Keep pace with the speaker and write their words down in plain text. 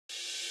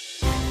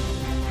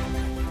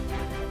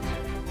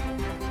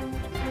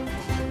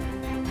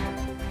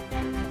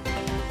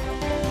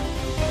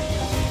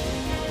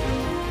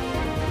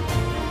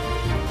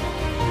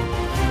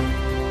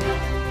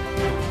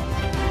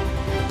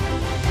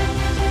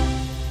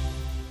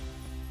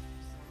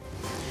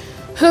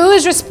Who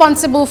is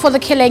responsible for the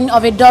killing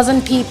of a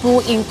dozen people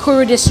in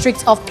Kuru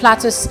district of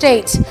Plateau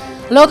State?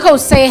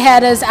 Locals say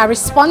herders are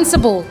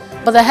responsible,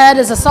 but the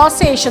Herders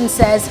Association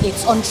says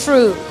it's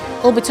untrue.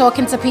 We'll be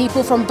talking to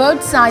people from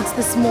both sides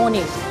this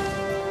morning.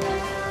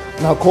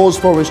 Now, calls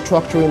for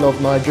restructuring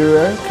of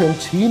Nigeria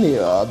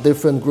continue.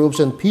 Different groups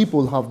and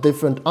people have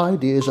different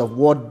ideas of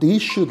what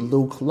this should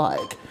look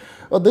like.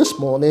 This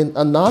morning,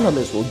 an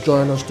analyst will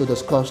join us to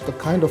discuss the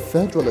kind of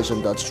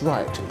federalism that's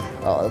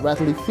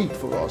rightly fit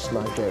for us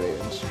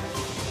Nigerians.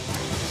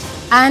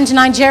 And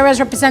Nigeria's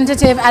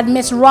representative at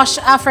Miss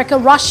Africa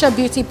Russia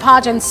beauty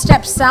pageant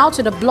steps out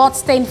to the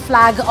blood-stained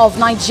flag of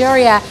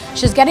Nigeria.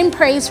 She's getting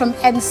praise from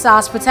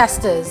EndSARS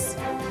protesters.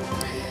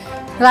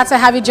 Glad to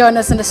have you join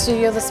us in the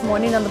studio this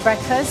morning on The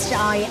Breakfast.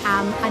 I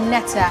am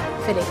Anetta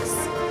Felix.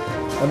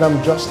 And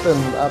I'm Justin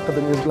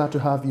Academy. Glad to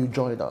have you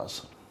join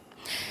us.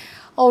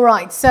 All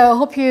right, so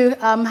hope you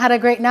had a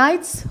great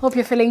night. Hope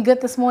you're feeling good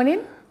this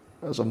morning.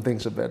 Some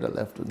things are better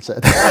left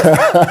unsaid.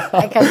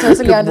 I can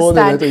totally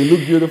understand. Morning, you look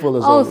beautiful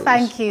as always. Oh,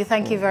 thank you.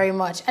 Thank you very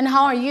much. And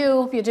how are you?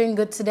 Hope you're doing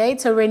good today.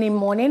 It's a rainy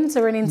morning. It's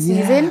a rainy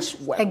season. Yes,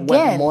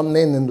 wet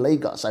morning in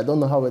Lagos. I don't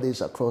know how it is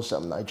across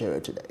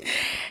Nigeria today.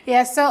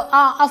 Yeah, so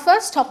our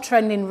first top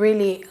trending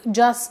really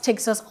just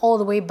takes us all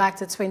the way back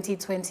to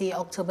 2020,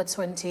 October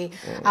 20,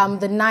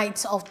 the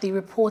night of the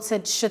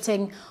reported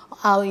shooting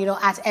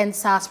at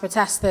EndSARS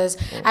protesters,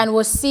 and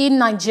we're seeing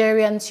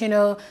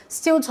Nigerians,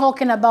 still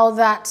talking about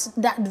that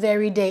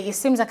very day. It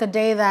seems like a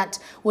day that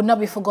would not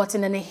be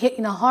forgotten in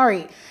a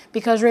hurry,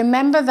 because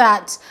remember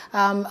that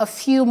a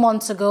few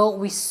months ago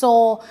we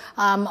saw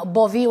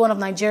Bovi, one of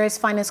Nigeria's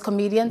finest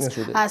comedians,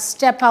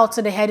 step out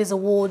to the Herders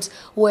Awards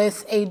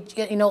with a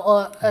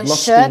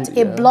shirt,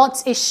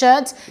 a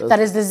shirt that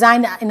is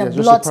designed in a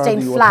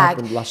blood-stained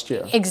flag. Last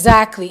year.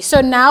 Exactly. So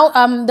now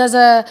there's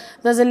a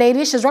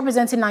lady. She's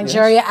representing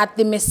Nigeria at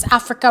the Miss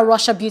Africa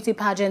Russia beauty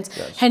pageant.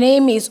 Her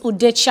name is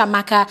Ude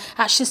Chiamaka.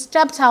 She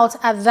stepped out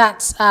at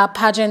that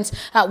pageant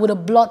with a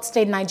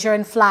blood-stained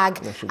Nigerian flag,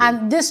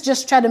 and this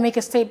just tried to make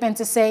a statement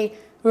to say,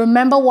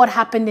 remember what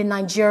happened in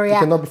Nigeria.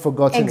 It cannot be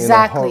forgotten in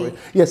a hurry.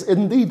 Yes,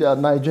 indeed,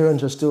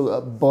 Nigerians are still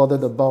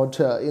bothered about,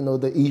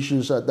 the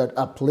issues that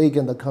are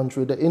plaguing the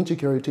country, the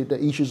insecurity, the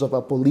issues of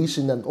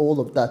policing and all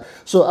of that.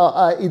 So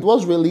it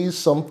was really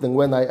something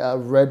when I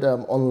read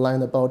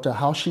online about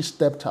how she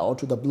stepped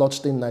out with a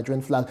bloodstained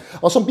Nigerian flag.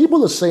 Or some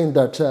people are saying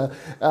that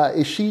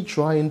is she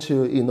trying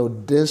to,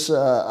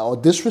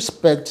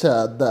 disrespect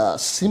the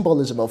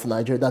symbolism of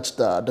Nigeria? That's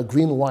the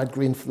green, white,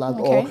 green flag.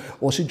 Or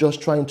was she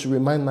just trying to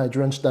remind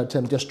Nigerians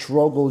that their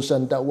struggles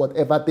and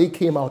whatever they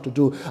came out to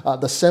do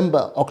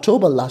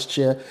October last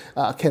year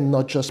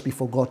cannot just be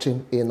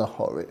forgotten in a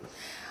hurry.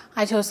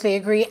 I totally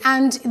agree.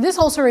 And this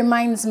also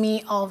reminds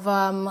me of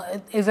a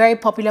very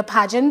popular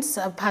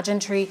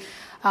pageantry.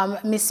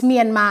 Miss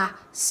Myanmar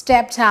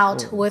stepped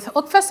out with,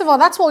 first of all,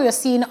 that's what you're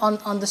seeing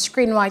on the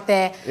screen right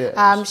there.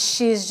 Yes.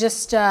 She's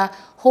just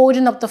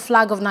holding up the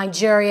flag of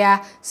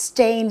Nigeria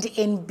stained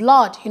in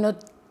blood,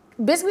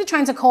 basically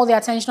trying to call the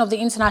attention of the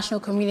international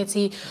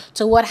community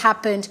to what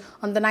happened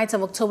on the night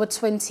of October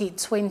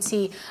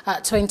 2020.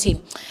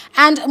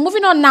 And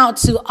moving on now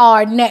to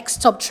our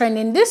next top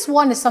trending. This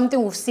one is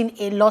something we've seen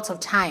a lot of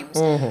times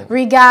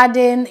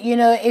regarding,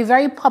 a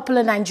very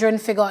popular Nigerian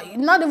figure,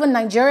 not even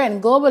Nigerian,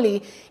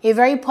 globally, a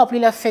very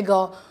popular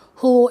figure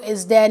who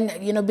is then,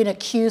 being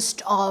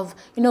accused of,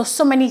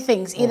 so many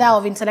things, either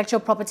of intellectual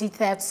property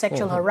theft,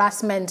 sexual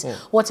harassment,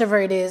 whatever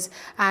it is.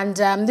 And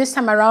this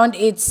time around,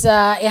 it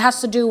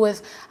has to do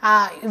with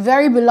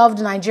very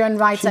beloved Nigerian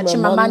writer,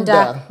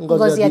 Chimamanda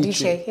Ngozi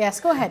Adichie. Yes,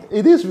 go ahead.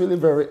 It is really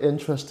very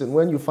interesting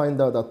when you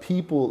find out that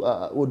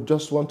people would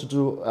just want to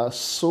do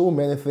so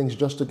many things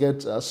just to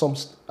get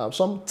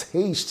some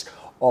taste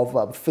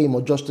of fame,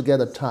 or just to get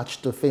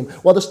attached to fame.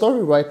 Well, the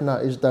story right now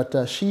is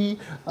that she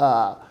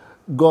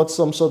got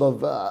some sort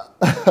of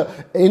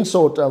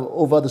insult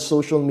over the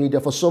social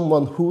media for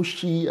someone who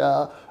she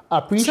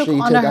appreciated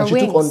and she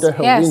took under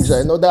her wings.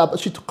 I know that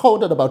she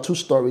called out about two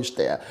stories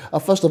there.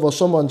 First of all,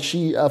 someone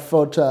she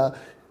felt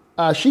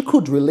she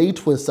could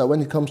relate with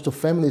when it comes to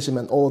feminism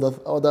and all the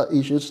other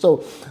issues.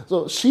 So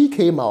she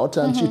came out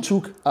and she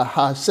took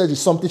said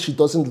it's something she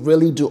doesn't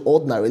really do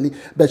ordinarily,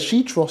 but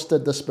she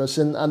trusted this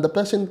person, and the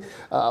person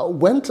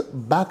went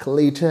back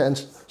later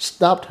and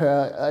stabbed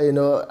her,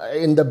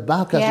 in the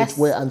back, as it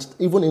were, and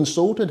even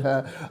insulted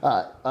her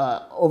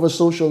over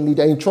social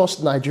media, and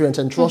trust Nigerians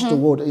and trust the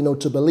world,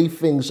 to believe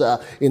things,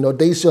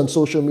 they see on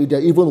social media,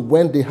 even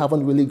when they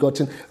haven't really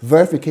gotten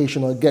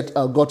verification or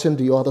gotten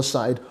the other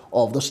side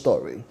of the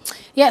story.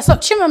 Yeah, so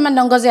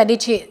Chimamanda Ngozi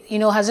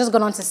Adichie, has just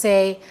gone on to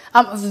say,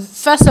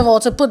 first of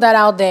all, to put that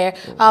out there,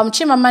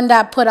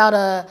 Chimamanda put out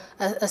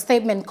a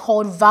statement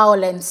called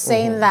Violence,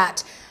 saying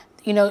that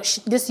you know,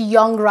 this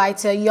young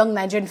writer, young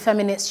Nigerian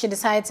feminist, she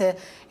decided to,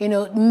 you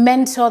know,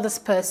 mentor this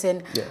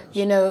person, yes.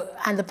 you know,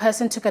 and the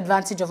person took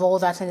advantage of all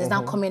that and is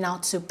now coming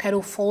out to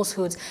peddle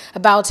falsehoods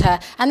about her.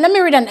 And let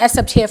me read an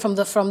excerpt here from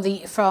the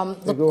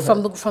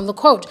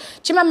quote.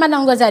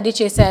 Chimamanda Ngozi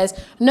Adichie says,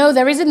 "No,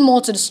 there isn't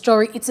more to the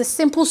story. It's a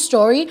simple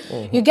story.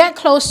 You get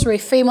close to a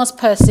famous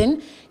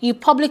person. You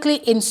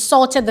publicly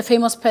insulted the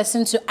famous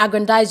person to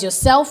aggrandize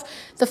yourself.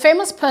 The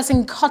famous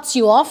person cuts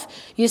you off.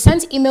 You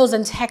sent emails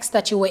and texts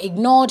that you were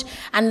ignored,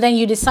 and then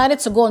you decided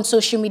to go on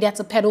social media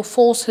to peddle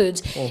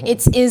falsehoods.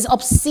 It is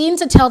obscene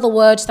to tell the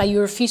world that you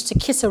refuse to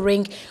kiss a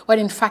ring when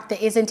in fact there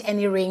isn't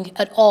any ring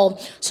at all."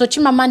 So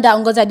Chimamanda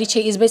Ngozi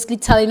Adichie is basically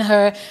telling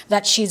her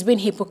that she's been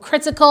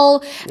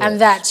hypocritical, and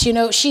that, you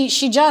know,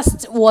 she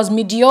just was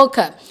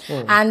mediocre,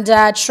 and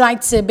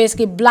tried to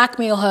basically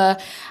blackmail her.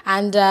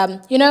 And,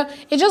 you know,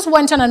 it just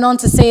went on and on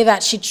to say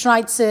that she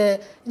tried to,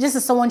 this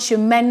is someone she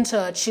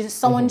mentored, she's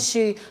someone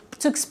she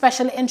took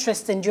special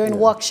interest in during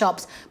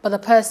workshops, but the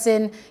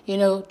person, you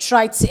know,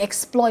 tried to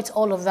exploit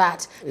all of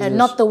that, and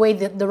not the way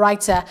that the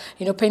writer,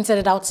 you know, painted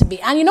it out to be.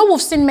 And, you know,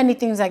 we've seen many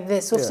things like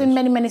this. We've seen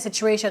many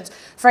situations.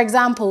 For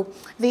example,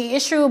 the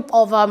issue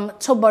of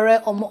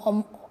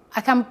Tobore I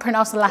can't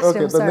pronounce the last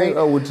name, sorry.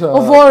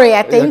 Ovori,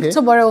 I think.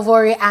 Tobore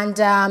Ovori and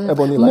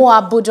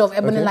Moa Budo of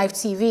Ebony Life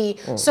TV.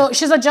 So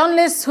she's a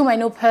journalist whom I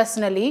know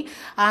personally.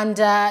 And,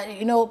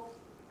 you know,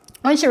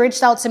 when she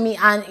reached out to me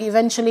and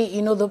eventually,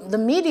 you know, the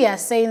media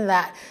saying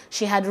that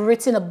she had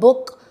written a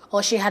book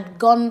or she had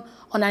gone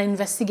on an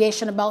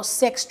investigation about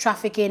sex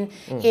trafficking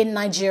in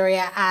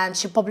Nigeria, and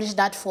she published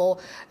that for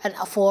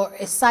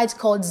a site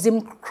called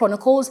Zim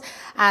Chronicles,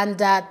 and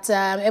that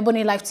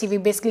Ebony Life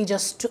TV basically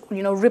just,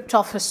 you know, ripped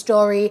off her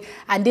story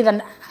and did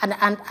an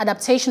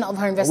adaptation of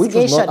her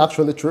investigation. Which was not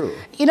actually true.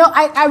 You know,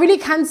 I really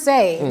can't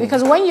say,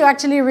 because when you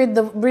actually read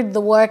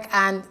the work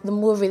and the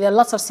movie, there are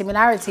lots of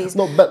similarities.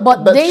 No,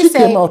 but they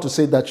came out to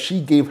say that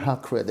she gave her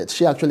credit.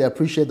 She actually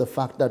appreciated the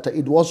fact that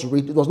it was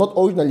not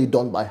originally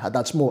done by her.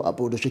 That's more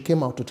about it. She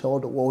came out to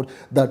tell the world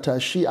that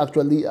she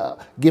actually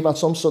gave her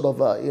some sort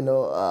of, you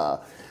know,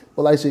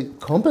 well, I say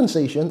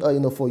compensation, you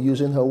know, for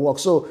using her work.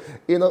 So,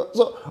 you know,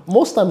 so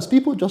most times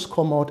people just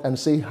come out and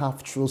say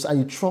half truths, and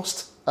you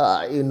trust,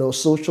 you know,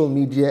 social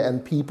media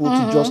and people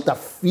to just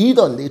feed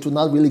on it, to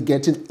not really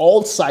getting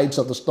all sides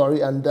of the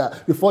story. And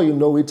before you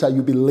know it,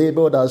 you'll be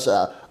labeled as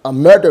a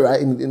murderer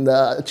in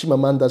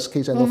Chimamanda's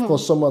case, and of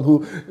course someone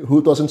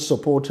who doesn't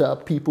support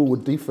people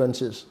with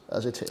differences,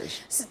 as it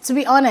is. So, to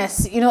be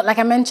honest, you know, like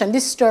I mentioned,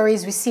 these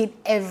stories, we see it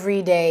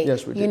every day.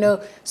 Yes, we do. You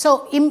know,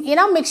 so it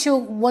now makes you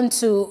want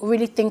to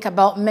really think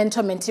about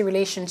mentor-mentee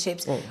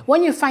relationships.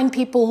 When you find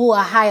people who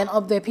are high and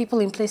up there,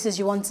 people in places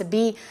you want to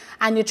be,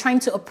 and you're trying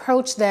to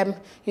approach them,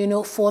 you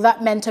know, for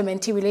that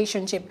mentor-mentee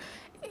relationship,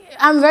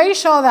 I'm very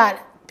sure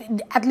that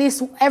at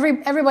least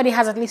everybody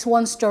has at least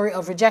one story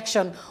of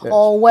rejection,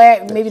 or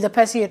where maybe the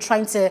person you're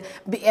trying to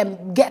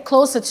get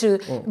closer to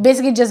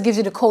basically just gives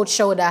you the cold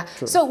shoulder.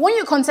 So when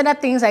you consider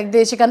things like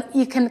this,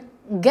 you can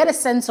get a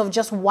sense of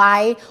just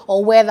why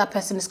or where that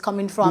person is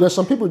coming from. Because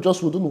some people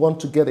just wouldn't want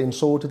to get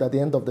insulted at the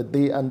end of the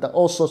day, and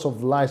all sorts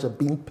of lies are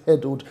being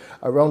peddled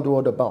around the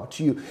world about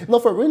you. Now,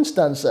 for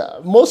instance,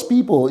 most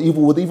people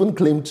would even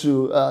claim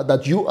to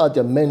that you are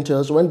their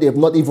mentors when they have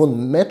not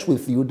even met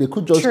with you. They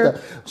could just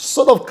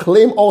sort of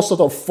claim all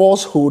sort of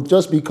falsehood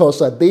just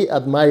because they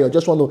admire, or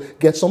just want to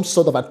get some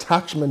sort of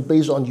attachment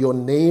based on your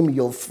name,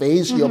 your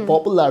face, your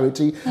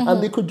popularity,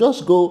 and they could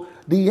just go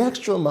the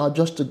extra mile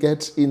just to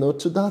get, you know,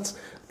 to that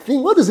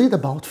thing. What is it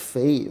about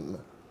fame?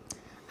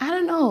 I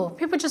don't know.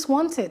 People just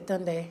want it,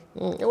 don't they?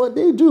 Well,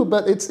 they do,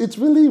 but it's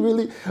really,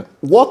 really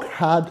work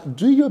hard,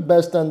 do your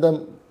best,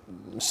 and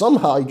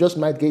somehow you just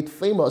might get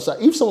famous.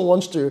 If someone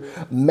wants to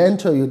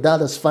mentor you,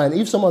 that is fine.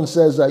 If someone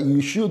says that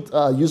you should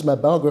use my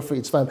biography,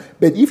 it's fine.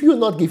 But if you're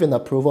not given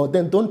approval,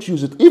 then don't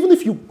use it. Even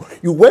if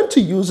you went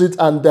to use it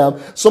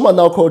and someone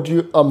now called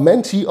you a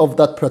mentee of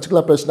that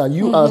particular person, and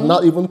you are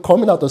not even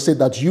coming out to say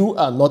that you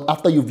are not,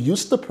 after you've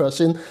used the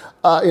person,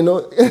 you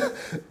know,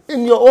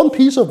 in your own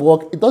piece of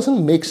work, it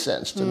doesn't make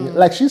sense to me.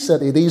 Like she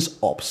said, it is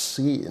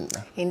obscene.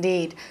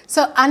 Indeed.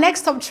 So our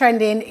next top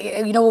trending,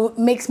 you know,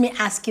 makes me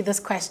ask you this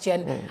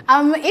question.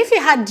 If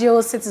you had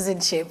dual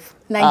citizenship,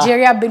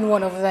 Nigeria being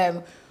one of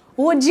them,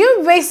 would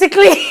you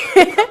basically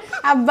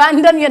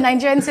abandon your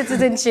Nigerian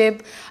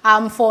citizenship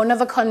for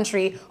another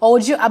country, or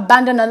would you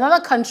abandon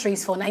another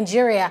countries for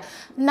Nigeria?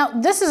 Now,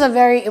 this is a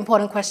very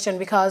important question,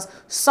 because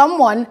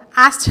someone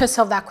asked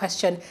herself that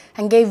question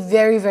and gave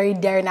very, very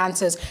daring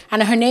answers.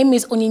 And her name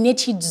is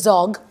Onyinyechi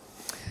Zog.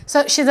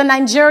 So she's a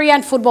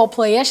Nigerian football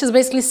player. She's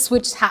basically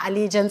switched her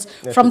allegiance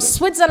from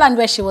Switzerland,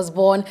 where she was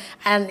born,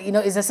 and, you know,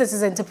 is a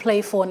citizen, to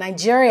play for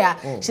Nigeria.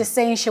 She's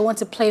saying she wants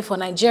to play for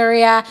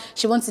Nigeria.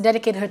 She wants to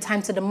dedicate her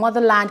time to the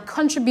motherland,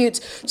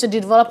 contribute to the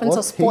development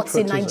of sports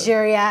in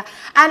Nigeria.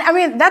 And I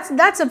mean,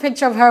 that's a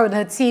picture of her with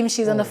her team.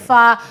 She's on the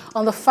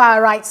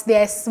far right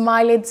there,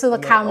 smiling to the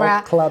camera.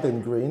 All clad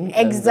in green.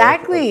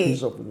 Exactly. And a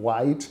piece of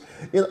white.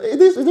 You know,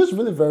 it is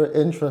really very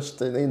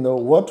interesting, you know,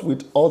 what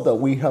with all that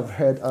we have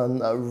heard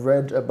and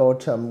read about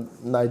about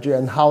Nigeria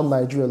and how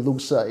Nigeria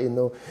looks,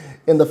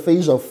 in the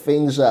face of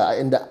things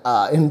in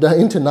the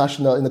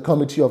international, in the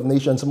Committee of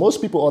Nations.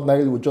 Most people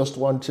ordinarily would just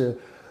want to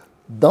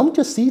dump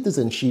your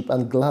citizenship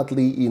and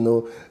gladly,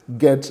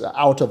 get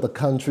out of the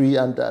country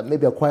and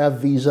maybe acquire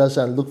visas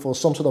and look for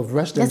some sort of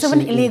residency. There's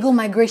even illegal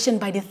migration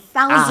by the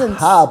thousands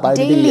by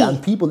daily. the day,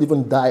 and people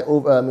even die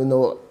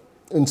over,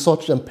 in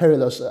such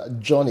perilous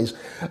journeys.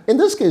 In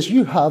this case,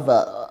 you have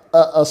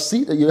a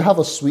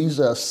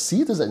Swiss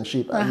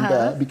citizenship,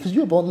 and because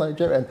you're born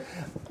Nigerian,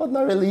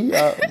 ordinarily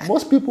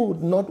most people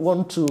would not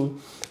want to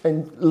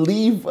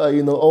leave,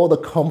 all the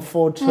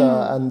comfort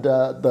and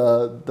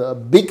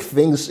the big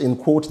things in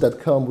quotes that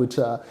come with,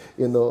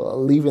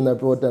 living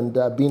abroad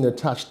and being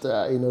attached,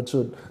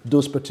 to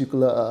those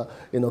particular,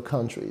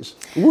 countries.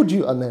 Would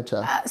you,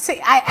 Annetta? See,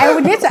 I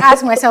would need to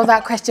ask myself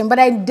that question, but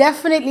I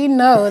definitely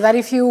know that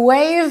if you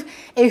wave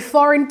a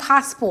foreign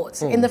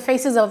passport in the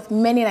faces of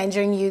many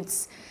Nigerian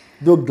youths,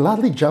 they'll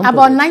gladly jump.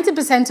 About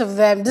 90% of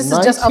them, this is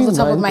just off the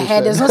top of my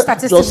head, there's no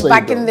statistics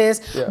backing this,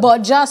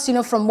 but just,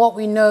 from what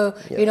we know,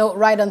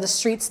 right on the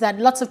streets, that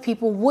lots of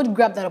people would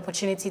grab that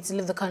opportunity to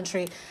leave the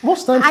country.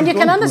 Most times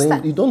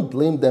and you don't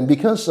blame them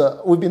because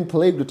we've been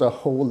plagued with a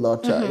whole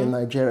lot in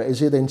Nigeria.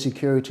 Is it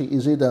insecurity?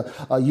 Is it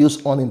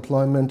youth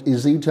unemployment?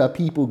 Is it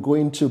people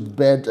going to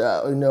bed,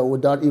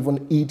 without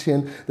even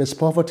eating? There's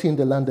poverty in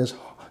the land.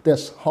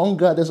 There's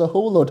hunger, there's a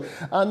whole lot.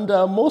 And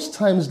most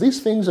times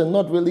these things are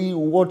not really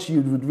what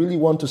you would really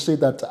want to say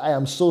that I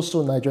am so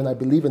Nigerian, I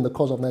believe in the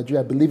cause of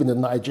Nigeria, I believe in the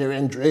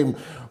Nigerian dream,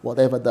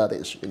 whatever that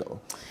is,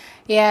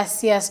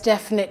 Yes,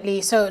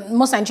 definitely. So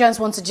most Nigerians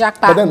want to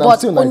jack back. But then I'm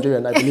still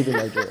Nigerian, I believe in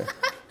Nigeria.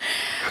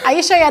 Are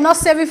you sure you're not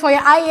saving for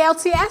your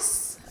IELTS?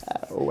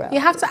 Well, you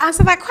have to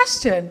answer that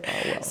question.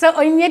 Well. So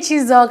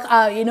Onyinyechi Zog,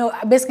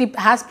 basically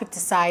has picked a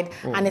side,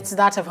 and it's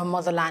that of her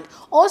motherland.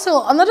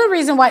 Also, another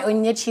reason why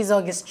Onyinyechi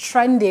Zog is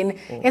trending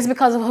is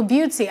because of her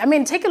beauty. I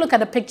mean, take a look at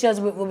the pictures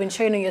we've been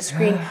showing on your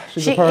screen.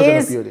 She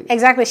is beauty.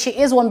 Exactly. She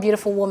is one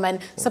beautiful woman.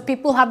 So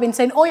people have been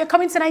saying, "Oh, you're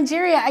coming to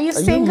Nigeria. Are you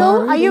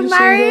single? Are you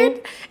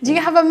married? Do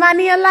you have a man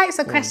in your life?"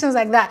 So questions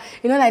like that.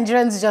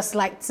 Nigerians just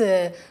like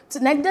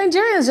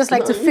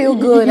to feel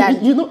good.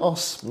 And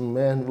us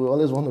men, we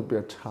always want to be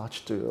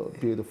attached to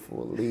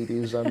beautiful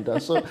ladies,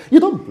 and so you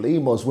don't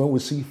blame us when we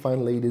see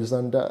fine ladies.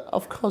 And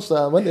of course,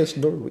 when there's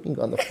no ring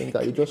on the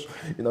finger, you just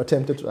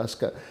tempted to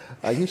ask her,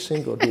 "Are you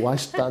single? Do I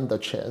stand the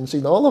chance?"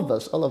 All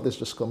of this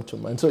just come to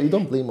mind. So you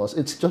don't blame us.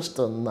 It's just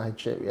a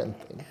Nigerian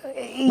thing.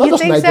 You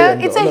think so?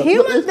 It's a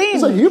human thing.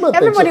 It's a human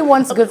thing. Everybody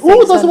wants good things.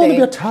 Who doesn't want to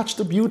be attached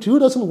to beauty? Who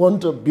doesn't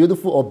want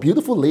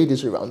beautiful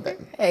ladies around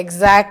them?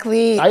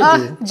 Exactly. I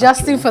do.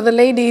 Justin for the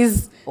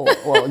ladies. Oh,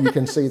 well, you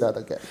can say that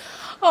again.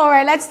 All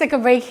right, let's take a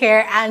break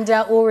here and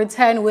we'll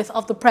return with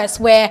Off the Press,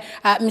 where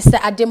Mr.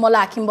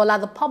 Ademola Akimbola,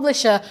 the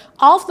publisher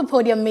of the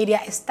Podium Media,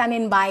 is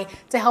standing by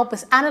to help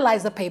us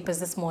analyze the papers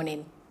this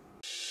morning.